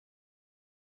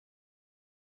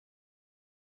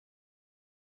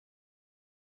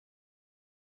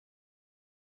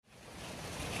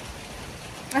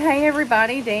Hey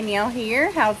everybody, Danielle here.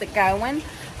 How's it going?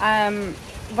 When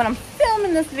I'm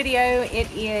filming this video, it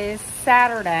is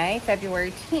Saturday,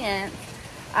 February 10th.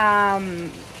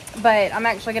 But I'm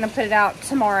actually going to put it out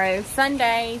tomorrow,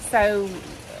 Sunday. So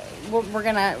we're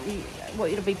going to, well,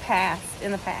 it'll be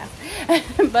in the past.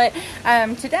 But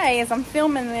today, as I'm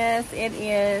filming this, it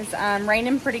is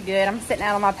raining pretty good. I'm sitting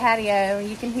out on my patio and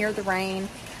you can hear the rain.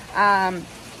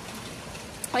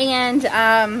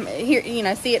 Here, you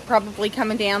know, see it probably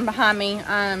coming down behind me.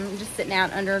 Just sitting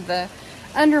out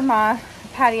under my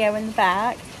patio in the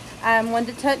back.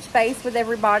 Wanted to touch base with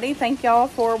everybody. Thank y'all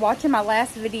for watching my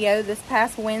last video this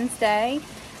past Wednesday.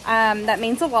 That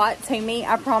means a lot to me.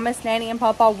 I promise Nanny and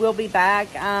Popaw will be back.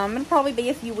 It'll probably be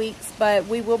a few weeks, but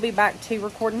we will be back to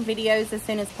recording videos as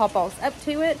soon as Pawpaw's up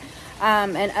to it.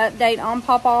 An update on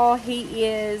Pawpaw. He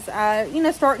is, you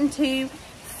know, starting to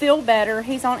feel better.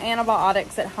 He's on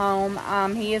antibiotics at home.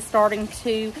 He is starting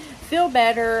to feel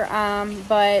better,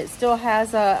 but still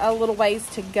has a little ways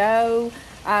to go.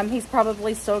 He's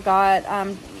probably still got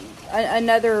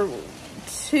another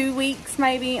 2 weeks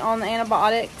maybe on the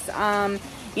antibiotics.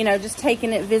 You know, just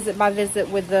taking it visit by visit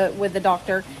with the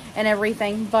doctor and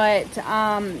everything. But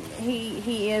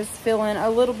he is feeling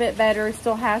a little bit better. He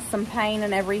still has some pain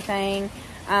and everything.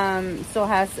 Still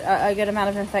has a good amount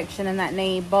of infection in that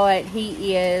knee, but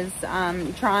he is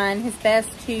trying his best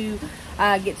to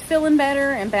get feeling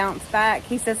better and bounce back.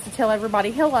 He says to tell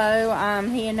everybody hello.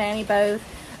 He and Nanny both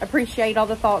appreciate all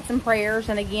the thoughts and prayers,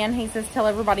 and again he says tell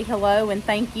everybody hello and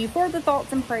thank you for the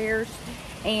thoughts and prayers.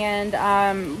 And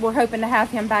we're hoping to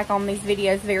have him back on these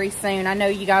videos very soon. I know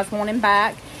you guys want him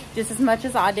back just as much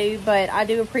as I do, but I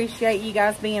do appreciate you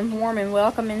guys being warm and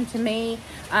welcoming to me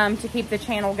to keep the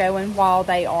channel going while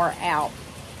they are out.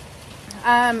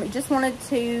 Just wanted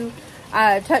to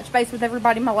touch base with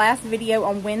everybody. My last video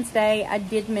on Wednesday, I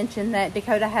did mention that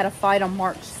Dakota had a fight on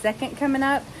March 2nd coming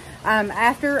up.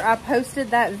 After I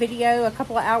posted that video a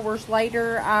couple of hours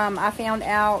later, I found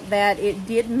out that it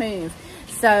did move.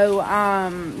 So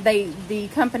the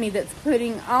company that's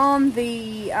putting on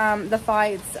the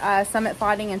fights, Summit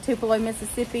Fighting in Tupelo,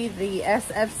 Mississippi, the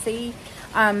SFC,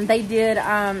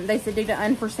 they said due to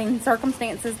unforeseen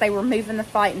circumstances, they were moving the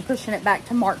fight and pushing it back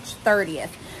to March 30th.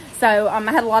 So I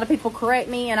had a lot of people correct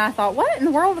me, and I thought, what in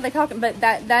the world are they talking? But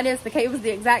that is the case. It was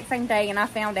the exact same day, and I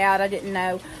found out. I didn't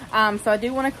know. So I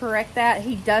do want to correct that.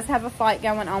 He does have a fight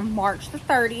going on March the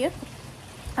 30th.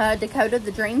 Dakota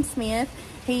the Dream Smith.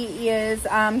 He is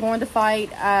going to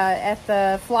fight at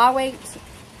the flyweight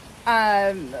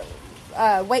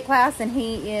weight class, and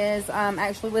he is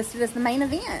actually listed as the main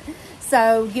event.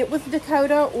 So get with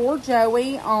Dakota or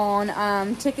Joey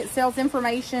on ticket sales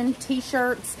information,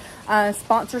 t-shirts,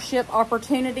 sponsorship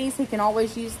opportunities. He can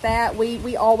always use that.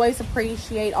 We always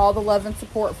appreciate all the love and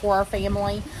support for our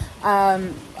family.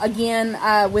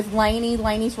 Again, with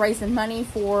Laney's raising money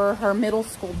for her middle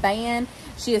school band.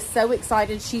 She is so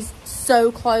excited. She's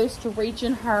so close to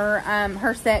reaching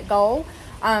her set goal.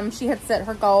 She had set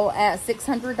her goal at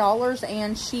 $600,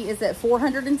 and she is at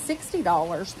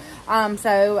 $460.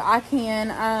 So I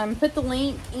can put the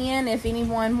link in if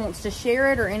anyone wants to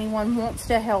share it or anyone wants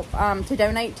to help to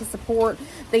donate to support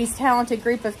these talented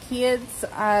group of kids.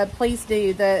 Please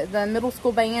do. The middle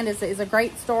school band is a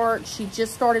great start. She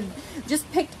just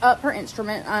picked up her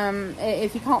instrument.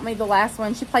 If you caught me the last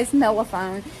one, she plays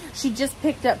mellophone. She just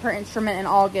picked up her instrument in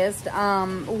August.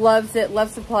 Loves it,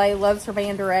 loves to play, loves her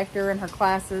band director and her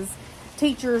classes,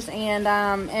 teachers,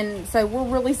 and so we're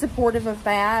really supportive of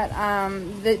that.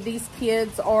 These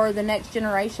kids are the next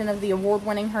generation of the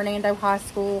award-winning Hernando High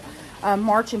School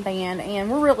marching band, and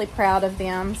we're really proud of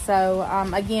them. So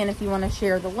again, if you want to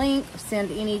share the link,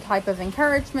 send any type of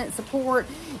encouragement, support.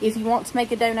 If you want to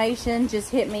make a donation,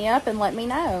 just hit me up and let me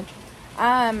know.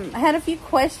 I had a few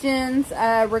questions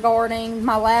regarding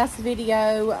my last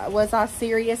video. Was I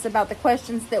serious about the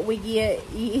questions that we get?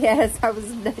 Yes, I was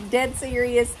dead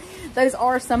serious. Those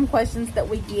are some questions that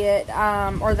we get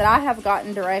or that I have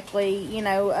gotten directly. You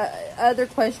know, other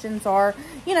questions are,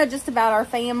 you know, just about our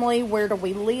family. Where do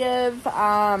we live?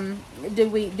 Do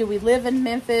we live in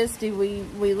Memphis? Do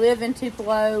we live in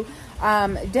Tupelo?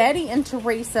 Daddy and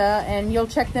Teresa, and you'll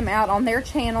check them out on their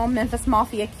channel, Memphis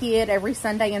Mafia Kid, every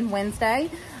Sunday and Wednesday.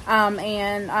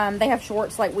 They have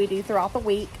shorts like we do throughout the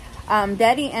week.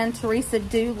 Daddy and Teresa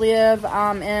do live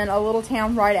in a little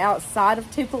town right outside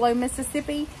of Tupelo,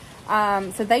 Mississippi.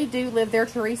 So they do live there.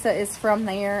 Teresa is from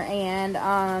there, and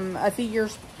a few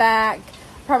years back,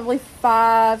 probably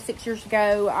 5-6 years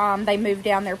ago, they moved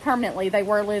down there permanently. They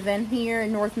were living here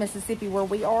in North Mississippi where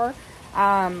we are.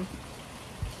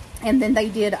 And then they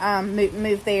did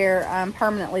move there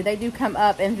permanently. They do come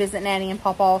up and visit Nanny and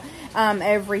Popaw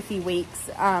every few weeks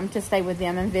to stay with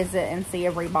them and visit and see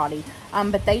everybody.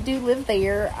 But they do live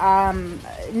there.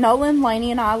 Nolan,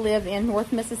 Laney, and I live in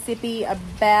North Mississippi,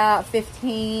 about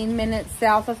 15 minutes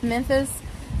south of Memphis.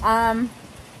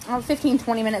 15,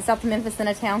 20 minutes south of Memphis, in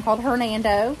a town called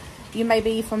Hernando. You may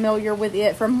be familiar with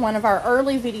it from one of our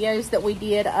early videos that we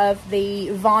did of the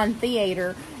Vaughn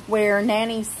Theater, where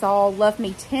Nanny saw Love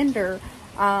Me Tender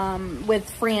with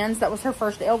friends. That was her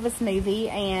first Elvis movie,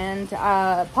 and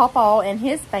Popaw and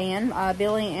his band,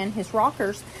 Billy and his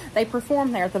Rockers, they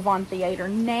performed there at the Vaughn Theater.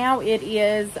 Now it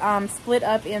is split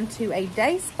up into a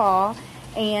day spa,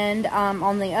 and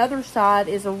on the other side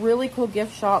is a really cool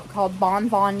gift shop called Bon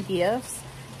Bon Gifts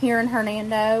here in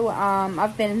Hernando.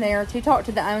 I've been there to talk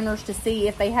to the owners to see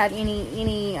if they had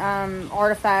any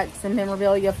artifacts and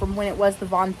memorabilia from when it was the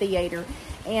Vaughn Theater,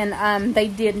 and they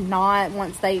did not.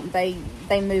 Once they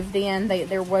moved in,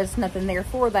 there was nothing there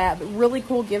for that. But really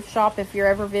cool gift shop if you're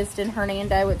ever visiting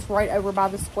Hernando. It's right over by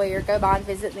the square. Go by and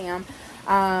visit them.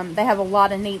 They have a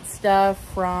lot of neat stuff,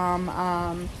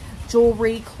 from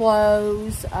jewelry,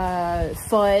 clothes,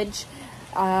 fudge,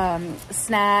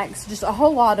 snacks, just a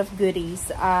whole lot of goodies,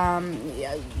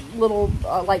 little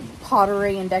like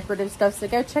pottery and decorative stuff. So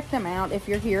go check them out if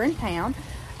you're here in town.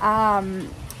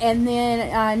 And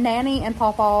then Nanny and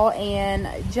Popaw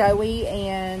and Joey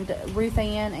and Ruth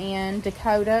Ann and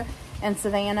Dakota and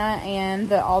Savannah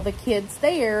and all the kids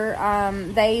there,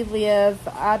 they live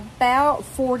about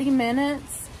 40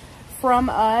 minutes from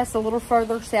us, a little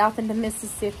further south into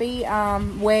Mississippi,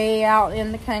 way out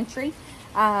in the country,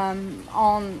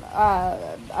 on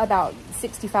about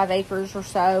 65 acres or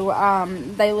so.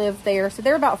 They live there, so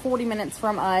they're about 40 minutes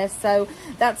from us. So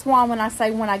that's why when I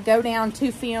say when I go down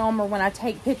to film, or when I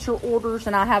take picture orders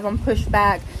and I have them pushed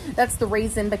back, that's the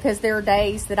reason, because there are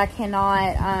days that I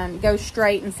cannot go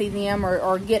straight and see them,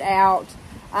 or get out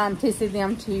to see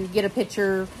them to get a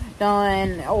picture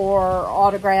done or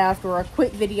autographed, or a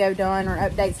quick video done, or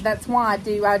updates. So that's why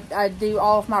I do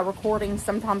all of my recordings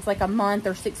sometimes like a month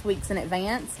or 6 weeks in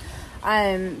advance,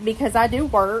 because I do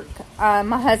work.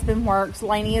 My husband works,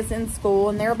 Laney is in school,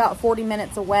 and they're about 40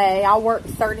 minutes away. I work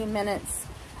 30 minutes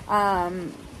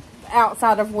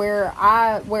outside of where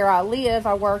I live.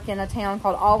 I work in a town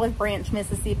called Olive Branch,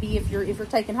 Mississippi. If you're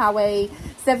taking Highway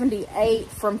 78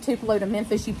 from Tupelo to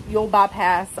Memphis, you'll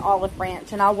bypass Olive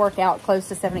Branch, and I work out close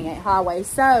to 78 Highway.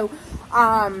 So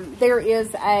there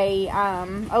is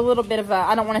a little bit of a,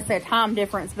 I don't want to say a time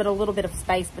difference, but a little bit of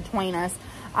space between us.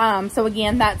 So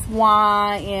again, that's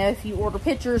why if you order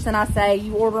pictures and I say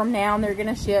you order them now and they're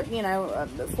going to ship,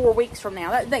 4 weeks from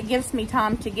now, that gives me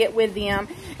time to get with them,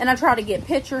 and I try to get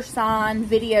pictures signed,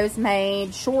 videos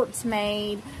made, shorts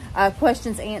made,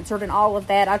 questions answered, and all of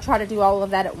that. I try to do all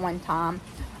of that at one time.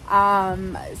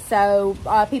 So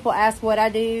people ask what I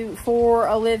do for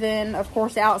a living. Of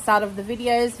course, outside of the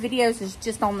videos is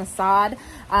just on the side.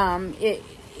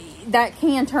 That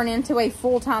can turn into a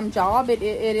full-time job. It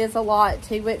is a lot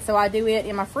to it, so I do it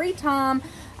in my free time.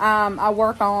 I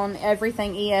work on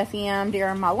everything EFM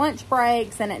during my lunch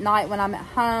breaks, and at night when I'm at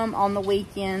home, on the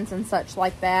weekends and such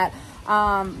like that.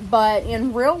 But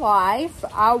in real life,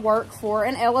 I work for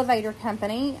an elevator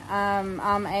company.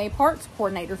 I'm a parts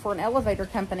coordinator for an elevator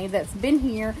company that's been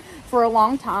here for a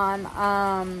long time.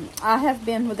 I have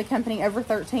been with the company over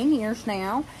 13 years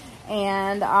now.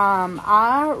 And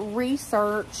I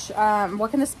research,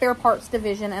 work in the spare parts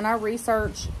division, and I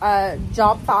research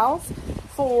job files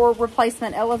for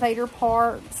replacement elevator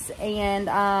parts, and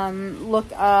look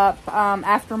up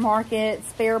aftermarket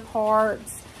spare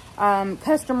parts,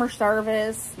 customer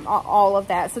service, all of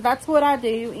that. So that's what I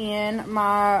do in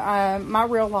my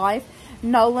real life.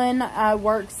 Nolan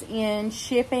works in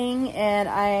shipping at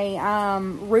a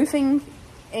roofing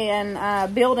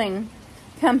and building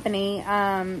company.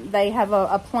 They have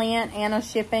a plant and a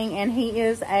shipping, and he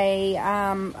is a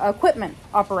equipment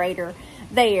operator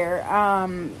there.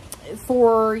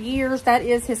 For years, that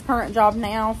is his current job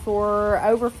now. For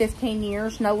over 15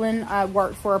 years, Nolan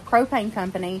worked for a propane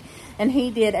company, and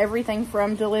he did everything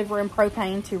from delivering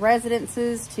propane to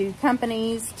residences, to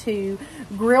companies, to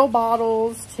grill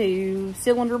bottles, to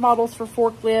cylinder bottles for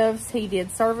forklifts. He did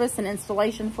service and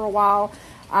installation for a while.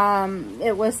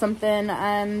 It was something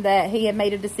that he had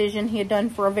made a decision he had done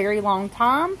for a very long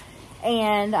time,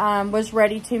 and was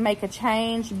ready to make a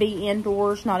change, be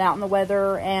indoors, not out in the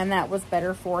weather, and that was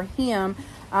better for him.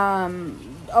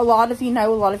 A lot of you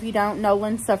know, a lot of you don't.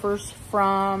 Nolan suffers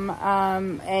from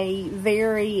a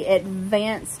very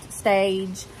advanced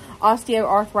stage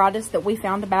osteoarthritis that we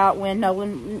found about when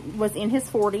Nolan was in his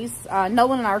 40s.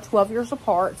 Nolan and I are 12 years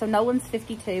apart, so Nolan's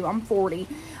 52, I'm 40.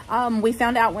 We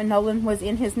found out when Nolan was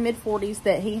in his mid-40s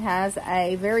that he has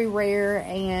a very rare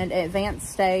and advanced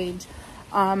stage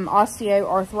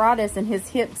osteoarthritis, and his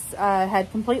hips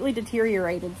had completely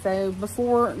deteriorated. So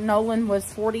before Nolan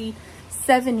was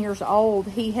 47 years old,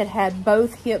 he had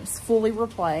both hips fully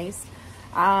replaced.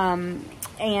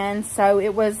 And so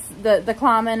it was the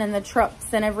climbing and the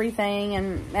trucks and everything,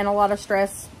 and a lot of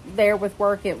stress there with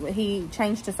work. He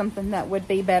changed to something that would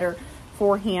be better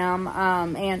for him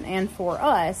and for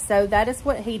us. So that is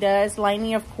what he does.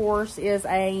 Laney, of course, is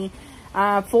a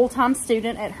full-time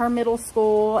student at her middle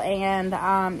school and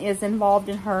is involved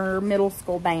in her middle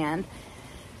school band.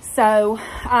 So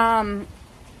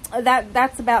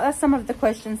that's some of the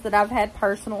questions that I've had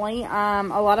personally.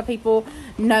 A lot of people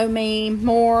know me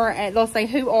more. They'll say,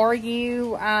 "Who are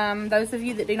you?" Those of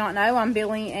you that do not know, I'm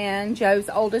Billy and Joe's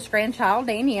oldest grandchild,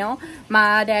 Danielle.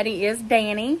 My daddy is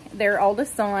Danny, their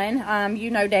oldest son. You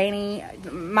know Danny,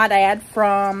 my dad,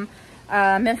 from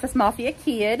Memphis Mafia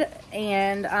Kid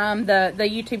and the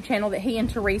YouTube channel that he and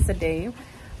Teresa do.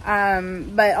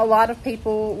 But a lot of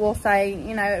people will say,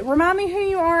 you know, remind me who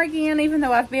you are again, even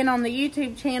though I've been on the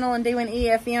YouTube channel and doing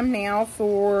EFM now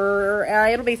for,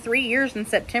 it'll be 3 years in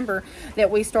September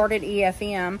that we started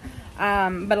EFM.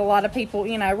 But a lot of people,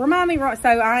 you know, remind me.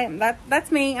 So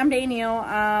that's me. I'm Danielle.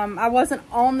 I wasn't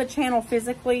on the channel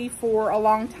physically for a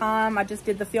long time. I just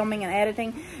did the filming and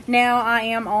editing. Now I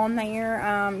am on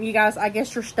there. You guys, I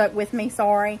guess you're stuck with me.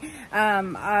 Sorry.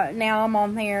 Now I'm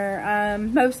on there.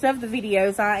 Most of the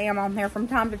videos I am on there from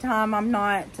time to time. I'm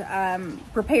not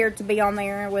prepared to be on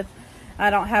there with, I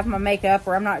don't have my makeup,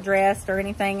 or I'm not dressed or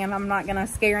anything, and I'm not going to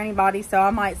scare anybody, so I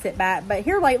might sit back. But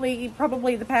here lately,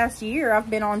 probably the past year, I've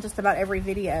been on just about every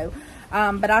video.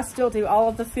 But I still do all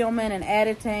of the filming and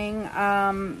editing.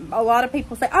 A lot of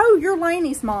people say, "Oh, you're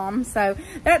Laney's mom." So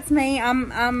that's me.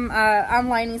 I'm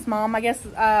Laney's mom. I guess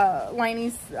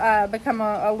Laney's become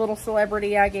a little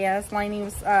celebrity, I guess. Laney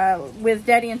was with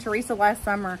Daddy and Teresa last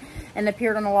summer and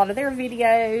appeared on a lot of their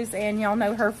videos, and y'all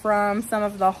know her from some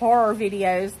of the horror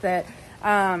videos that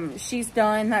she's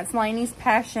done. That's Laney's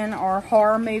passion, are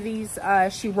horror movies.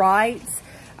 She writes.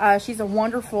 She's a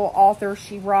wonderful author.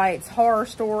 She writes horror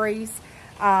stories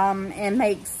and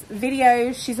makes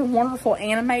videos. She's a wonderful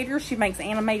animator. She makes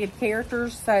animated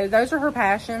characters. So those are her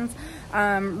passions.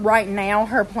 Right now,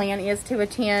 her plan is to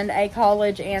attend a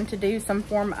college and to do some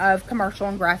form of commercial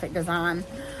and graphic design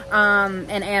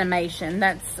and animation.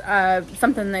 That's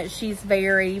something that she's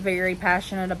very, very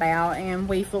passionate about, and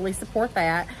we fully support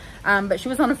that. But she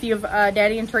was on a few of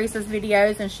Daddy and Teresa's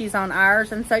videos, and she's on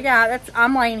ours. And so, yeah,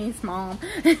 I'm Laney's mom.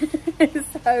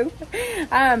 So,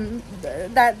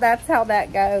 that's how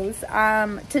that goes.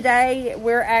 Today,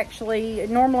 we're actually,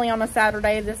 normally on a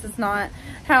Saturday, this is not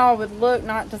how I would look,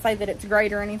 not to say that it's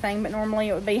great or anything, but normally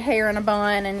it would be hair in a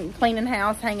bun and cleaning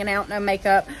house, hanging out, no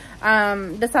makeup.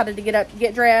 Decided to get up,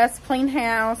 get dressed, clean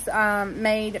house,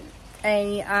 made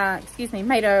a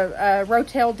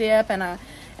Rotel dip and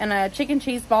a chicken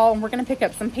cheese ball, and we're going to pick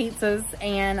up some pizzas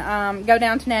and go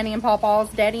down to Nanny and Popaw's.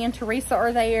 Daddy and Teresa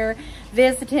are there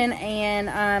visiting, and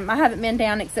I haven't been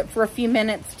down except for a few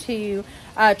minutes to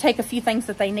take a few things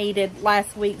that they needed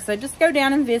last week. So just go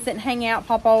down and visit and hang out.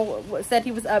 Papa said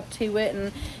he was up to it,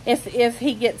 and if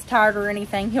he gets tired or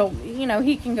anything,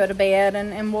 he can go to bed,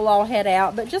 and we'll all head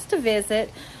out, but just to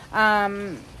visit.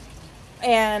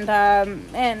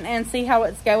 And see how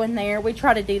it's going there. We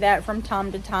try to do that from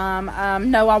time to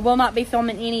time. No, I will not be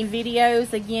filming any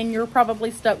videos. Again, you're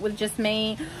probably stuck with just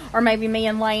me, or maybe me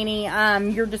and Laney.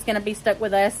 You're just going to be stuck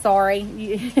with us. Sorry.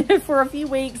 For a few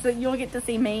weeks, you'll get to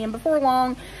see me, and before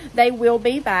long, they will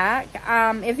be back.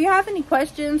 If you have any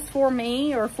questions for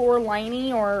me, or for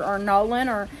Laney, or Nolan,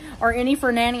 or any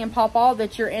for Nanny and Popaw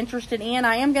that you're interested in,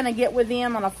 I am going to get with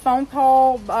them on a phone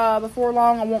call before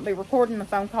long. I won't be recording the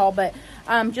phone call, but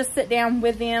just sit down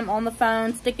with them on the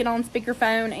phone, stick it on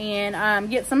speakerphone, and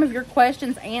get some of your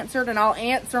questions answered, and I'll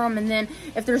answer them. And then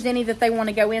if there's any that they want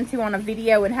to go into on a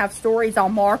video and have stories, I'll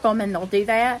mark them, and they'll do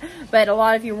that. But a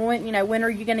lot of you want, when are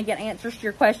you going to get answers to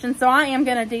your questions? So I am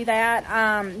going to do that,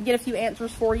 get a few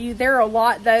answers for you. There are a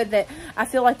lot, though, that I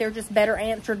feel like they're just better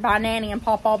answered by Nanny and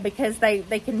Popaw, because they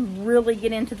can really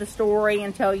get into the story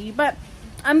and tell you. But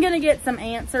I'm going to get some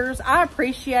answers. I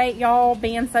appreciate y'all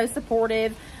being so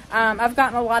supportive. I've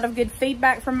gotten a lot of good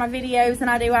feedback from my videos, and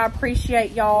I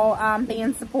appreciate y'all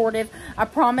being supportive. I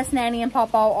promise Nanny and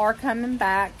Popaw are coming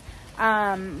back.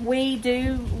 We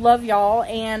do love y'all,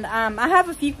 and I have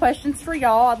a few questions for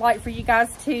y'all. I'd like for you guys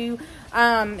to,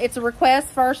 it's a request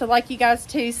first. I'd like you guys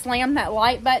to slam that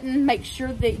like button. Make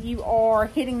sure that you are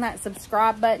hitting that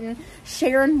subscribe button,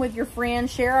 sharing with your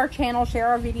friends, share our channel, share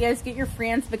our videos, get your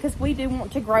friends, because we do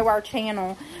want to grow our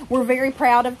channel. We're very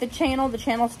proud of the channel. The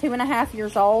channel's 2.5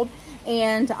 years old.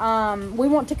 And we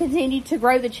want to continue to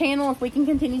grow the channel. If we can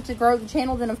continue to grow the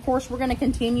channel, then of course we're going to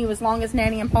continue as long as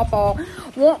Nanny and Popaw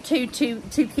want to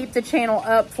keep the channel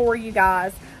up for you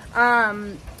guys.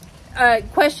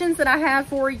 Questions that I have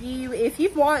for you: if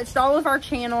you've watched all of our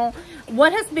channel,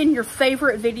 what has been your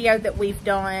favorite video that we've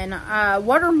done?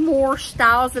 What are more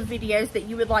styles of videos that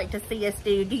you would like to see us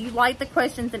do? Do you like the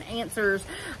questions and answers?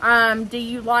 Do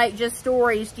you like just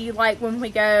stories? Do you like when we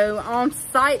go on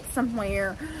site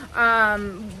somewhere?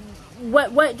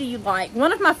 What do you like?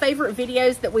 One of my favorite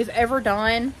videos that we've ever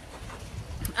done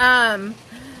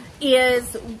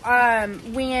is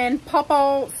when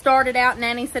Popaw started out.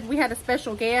 Nanny said we had a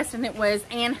special guest, and it was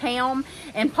Ann Helm,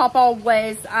 and Popaw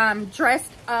was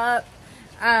dressed up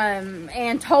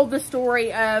and told the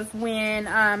story of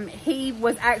when he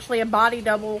was actually a body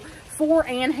double for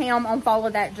Ann Helm on Follow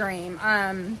That Dream.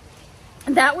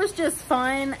 That was just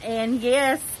fun. And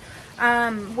yes,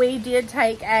 we did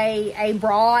take a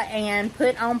bra and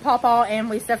put on Popaw, and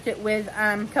we stuffed it with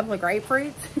a couple of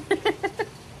grapefruits.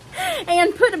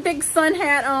 And put a big sun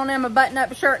hat on him, a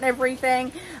button-up shirt and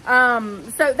everything.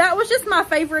 So that was just my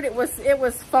favorite. It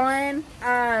was fun.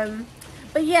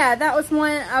 But yeah, that was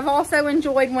one. I've also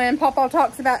enjoyed when Popaw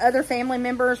talks about other family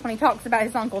members. When he talks about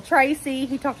his Uncle Tracy,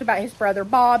 he talked about his brother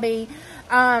Bobby.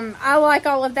 I like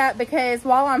all of that because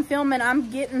while I'm filming,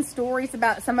 I'm getting stories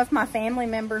about some of my family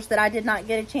members that I did not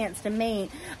get a chance to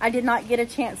meet. I did not get a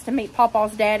chance to meet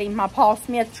Pawpaw's daddy, my Paul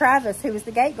Smith Travis, who was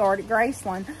the gate guard at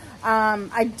Graceland.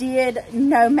 I did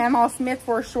know Mama Smith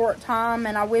for a short time,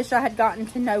 and I wish I had gotten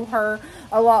to know her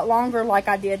a lot longer like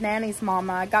I did Nanny's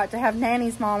mama. I got to have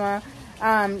Nanny's mama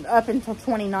up until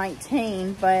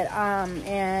 2019, but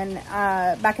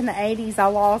back in the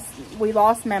 80s we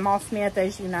lost Mama Smith,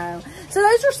 as you know. So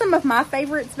those are some of my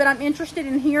favorites, but I'm interested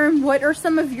in hearing what are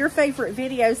some of your favorite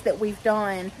videos that we've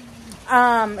done.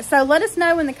 So let us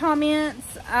know in the comments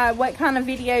what kind of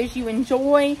videos you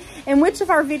enjoy and which of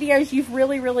our videos you've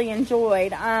really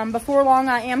enjoyed. Before long,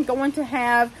 I am going to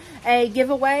have a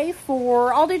giveaway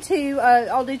for, I'll do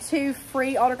two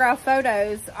free autograph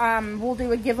photos. We'll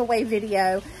do a giveaway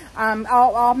video.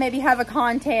 I'll maybe have a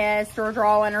contest or a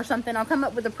drawing or something. I'll come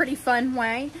up with a pretty fun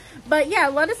way. But yeah,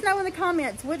 let us know in the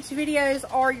comments which videos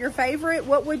are your favorite.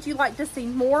 What would you like to see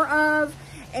more of?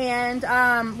 And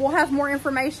we'll have more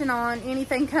information on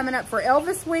anything coming up for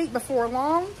Elvis Week before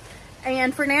long.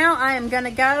 And for now, I am going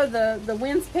to go. The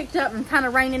wind's picked up and kind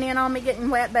of raining in on me, getting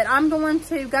wet. But I'm going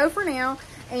to go for now.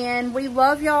 And we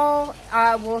love y'all.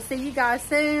 We'll see you guys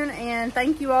soon. And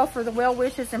thank you all for the well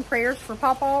wishes and prayers for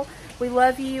Popaw. We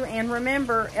love you. And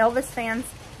remember, Elvis fans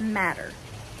matter.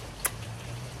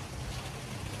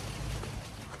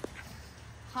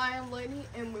 Hi, I'm Laney,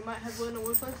 and we might have Luna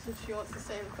with us if she wants to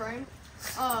stay in frame.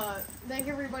 Thank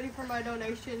everybody for my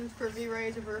donations for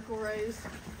V-Rays and Vertical Rays.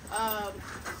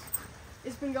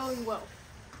 It's been going well.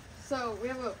 So we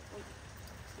have a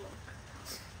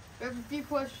few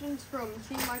questions from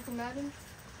Team Michael Madden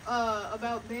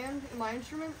about band and my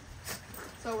instrument.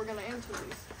 So we're gonna answer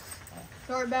these.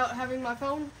 Sorry about having my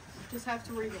phone. Just have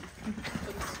to read them.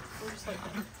 We're just like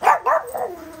that.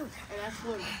 And that's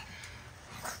Luna.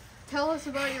 Tell us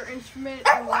about your instrument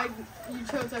and why you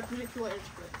chose that particular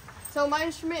instrument. So my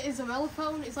instrument is a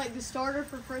mellophone. It's like the starter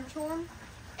for French horn.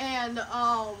 And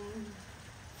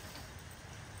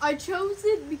I chose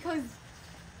it because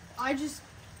I just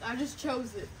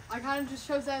chose it. I kind of just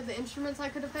chose that as the instruments I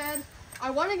could have had.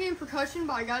 I wanted to get in percussion,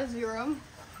 but I got a 0.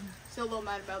 Still a little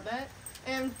mad about that.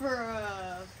 And for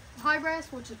high brass,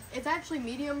 which it's actually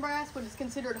medium brass, but it's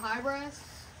considered high brass.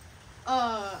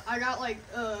 I got like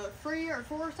 3 or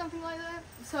 4 or something like that,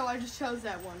 so I just chose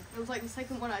that one. It was like the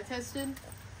second one I tested,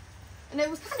 and it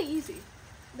was kind of easy.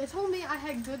 They told me I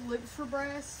had good lips for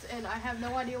brass, and I have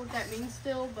no idea what that means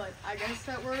still, but I guess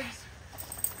that works.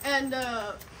 And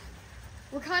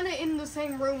we're kind of in the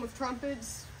same room with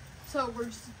trumpets, so we're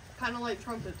just kind of like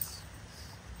trumpets.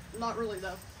 Not really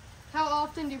though. How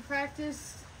often do you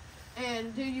practice,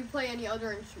 and do you play any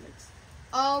other instruments?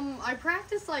 I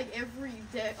practice like every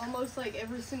day, almost like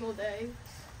every single day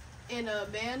in a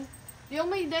band. The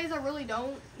only days I really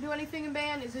don't do anything in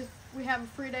band is if we have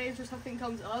free days or something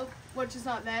comes up, which is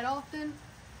not that often.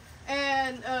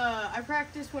 And I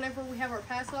practice whenever we have our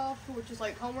pass off, which is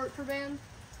like homework for band,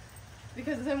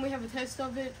 because then we have a test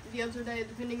of it the other day,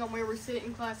 depending on where we sit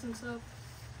in class and stuff.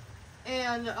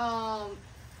 And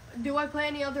do I play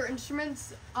any other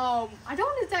instruments? I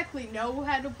don't exactly know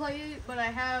how to play it, but I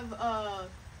have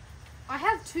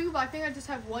two, but I think I just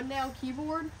have one now,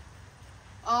 keyboard.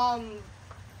 I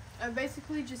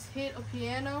basically just hit a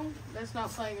piano. That's not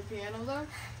playing a piano though.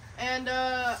 And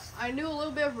I knew a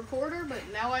little bit of recorder, but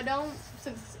now I don't,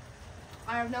 since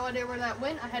I have no idea where that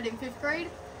went. I had it in 5th grade.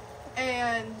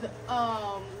 And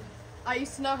I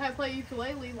used to know how to play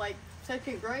ukulele like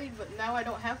 2nd grade, but now I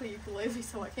don't have a ukulele,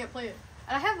 so I can't play it.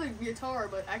 And I have a guitar,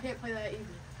 but I can't play that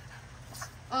either.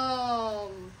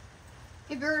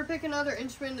 If you were to pick another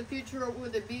instrument in the future, what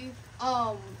would it be?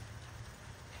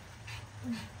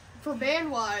 For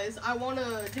band-wise, I want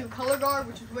to do color guard,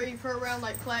 which is where you throw around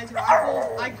like flags and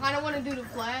rifles. I kind of want to do the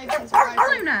flags. Since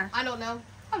Luna? I don't know.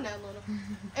 I'm down, Luna.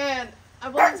 And I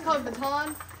believe it's called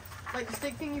baton, like the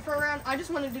stick thing you throw around. I just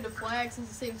want to do the flag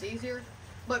since it seems easier.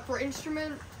 But for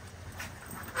instrument,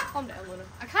 calm down, Luna.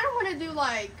 I kind of want to do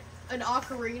like an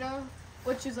ocarina,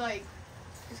 which is like,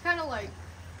 it's kind of like,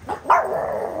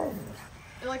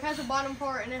 it like has a bottom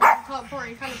part and then has a top part,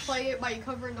 and you kind of play it by you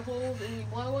covering the holes and you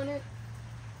blow in it.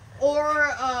 Or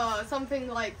something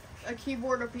like a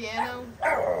keyboard or piano,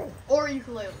 or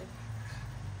ukulele.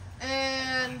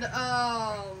 And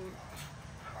I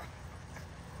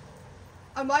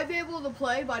might be able to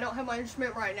play, but I don't have my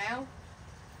instrument right now.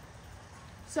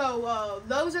 So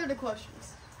those are the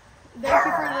questions. Thank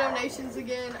you for the donations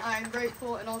again. I'm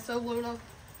grateful, and also Luna.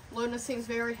 Luna seems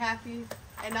very happy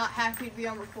and not happy to be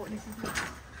on recording.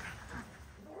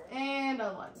 And I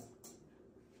lied.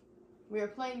 We are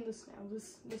playing this now.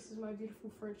 This is my beautiful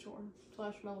French horn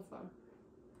 / mellophone.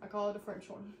 I call it a French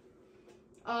horn.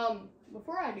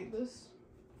 Before I do this,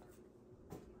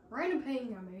 random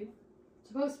painting I made. It's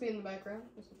supposed to be in the background.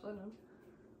 It's upside down.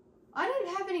 I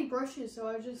didn't have any brushes, so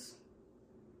I just...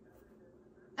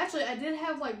 Actually, I did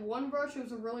have like one brush. It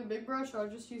was a really big brush, so I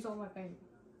just used all my paint.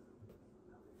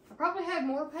 I probably had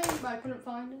more paint, but I couldn't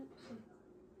find it.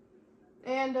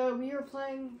 And we are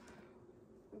playing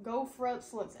Go for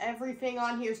Excellence. Everything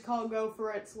on here is called Go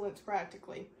for Excellence,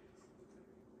 practically.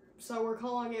 So we're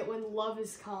calling it When Love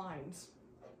is Kind.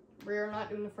 We are not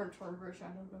doing the French horn version.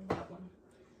 I don't know that one.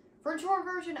 French horn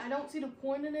version, I don't see the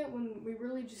point in it when we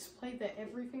really just play the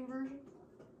everything version.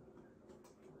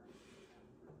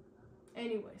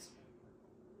 Anyways.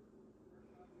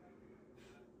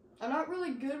 I'm not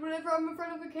really good whenever I'm in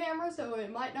front of a camera, so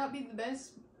it might not be the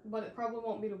best, but it probably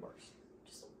won't be the worst.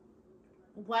 Just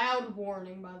loud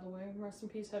warning, by the way. Rest in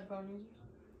peace, headphone users.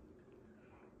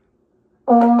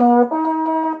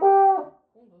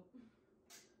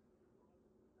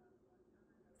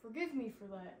 Forgive me for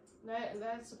that.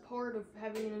 That's a part of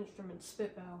having an instrument,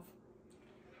 spit valve.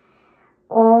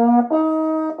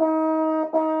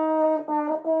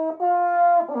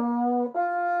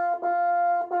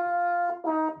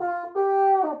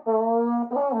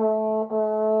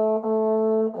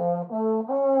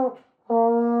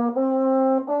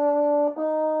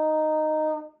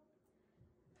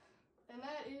 And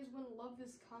that is When Love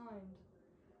is Kind.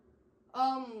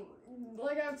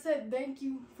 Like I've said, thank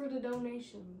you for the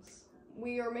donations.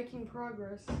 We are making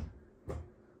progress.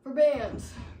 For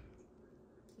bands,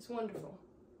 it's wonderful.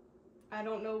 I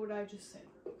don't know what I just said.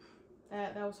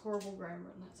 That was horrible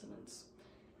grammar in that sentence.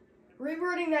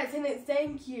 Rewording that sentence,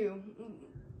 thank you.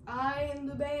 I and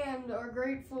the band are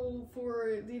grateful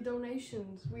for the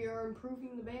donations. We are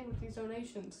improving the band with these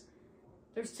donations.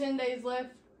 There's 10 days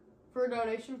left for a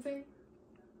donation fee.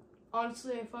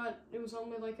 Honestly, I thought it was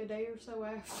only like a day or so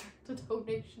after the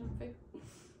donation fee.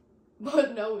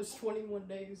 But no, it's 21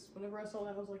 days. Whenever I saw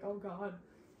that, I was like, oh god.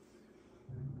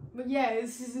 But yeah,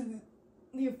 this is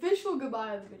the official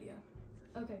goodbye of the video.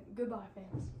 Okay, goodbye,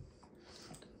 fans.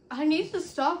 I need to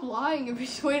stop lying in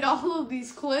between all of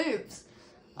these clips.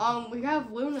 We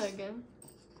have Luna again.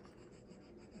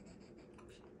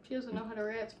 She doesn't know how to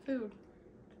react to food.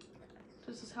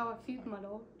 This is how I feed my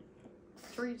dog.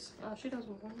 Treats. She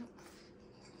doesn't want it.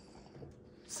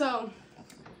 So,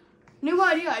 new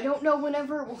idea. I don't know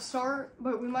whenever it will start,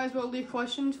 but we might as well leave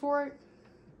questions for it.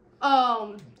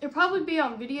 It'll probably be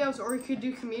on videos, or you could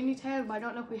do community tab, but I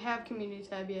don't know if we have community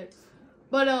tab yet.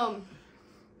 But,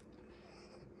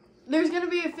 there's gonna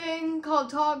be a thing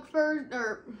called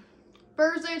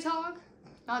Thursday Talk.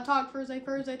 Not Talk Thursday,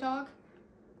 Thursday Talk.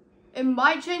 It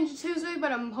might change to Tuesday,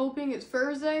 but I'm hoping it's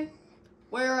Thursday.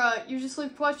 Where, you just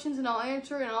leave questions and I'll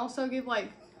answer it, and I'll also give,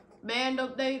 like, band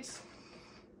updates.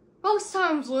 Most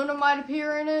times Luna might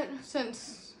appear in it,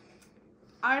 since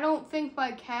I don't think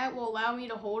my cat will allow me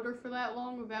to hold her for that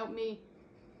long without me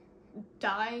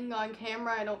dying on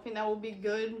camera. I don't think that will be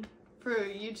good for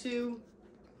YouTube.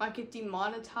 Might get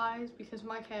demonetized because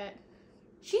my cat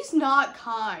She's not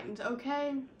kind,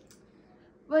 okay?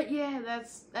 But yeah,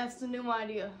 that's the new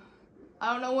idea.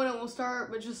 I don't know when it will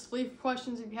start, but just leave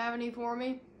questions if you have any for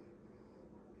me.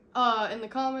 In the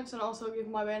comments, and also give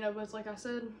my band updates like I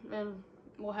said, and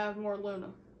we'll have more Luna.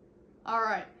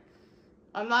 Alright.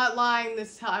 I'm not lying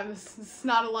this time. This is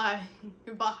not a lie.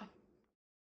 Goodbye.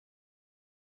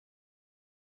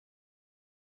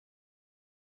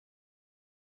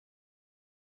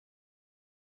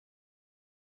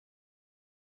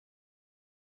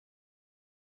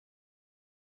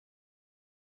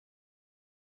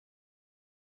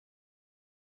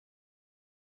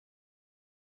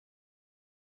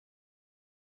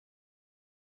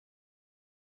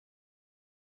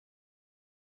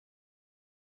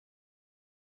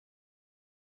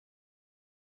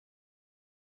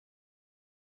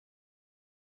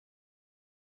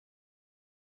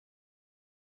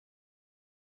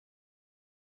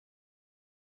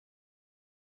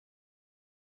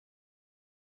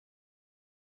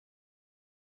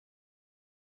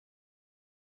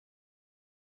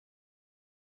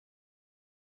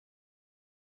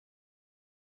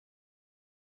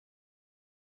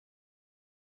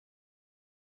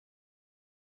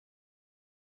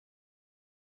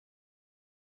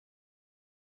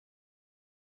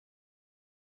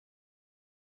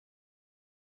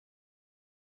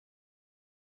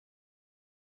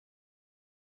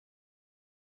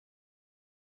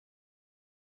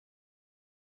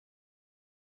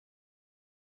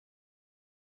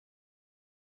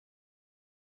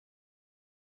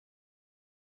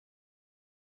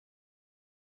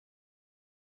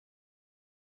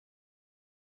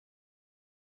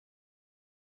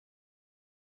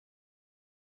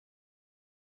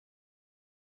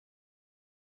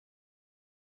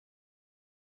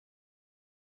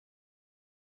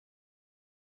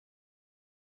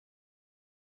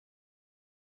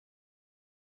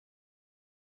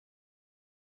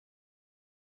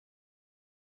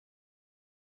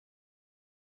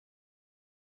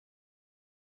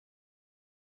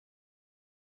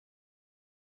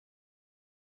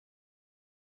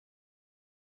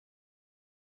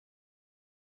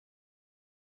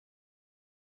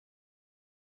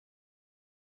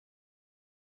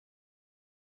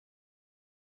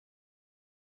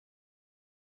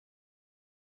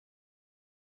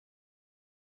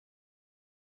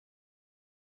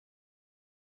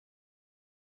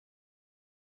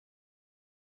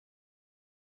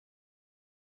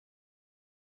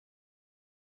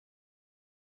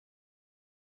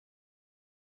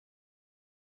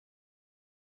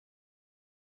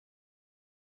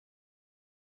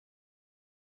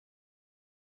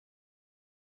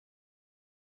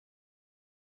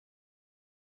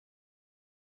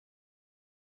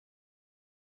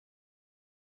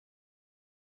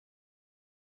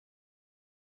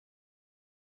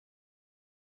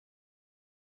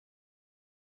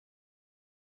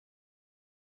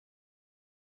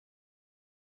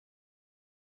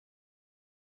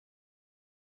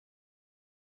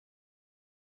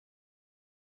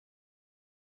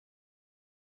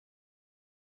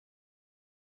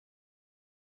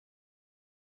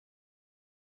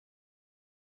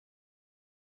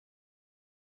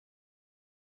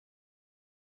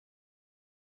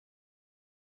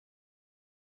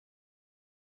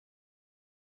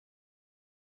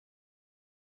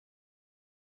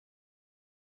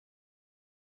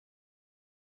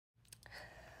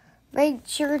 Make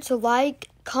sure to like,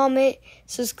 comment,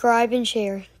 subscribe, and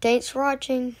share. Thanks for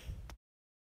watching.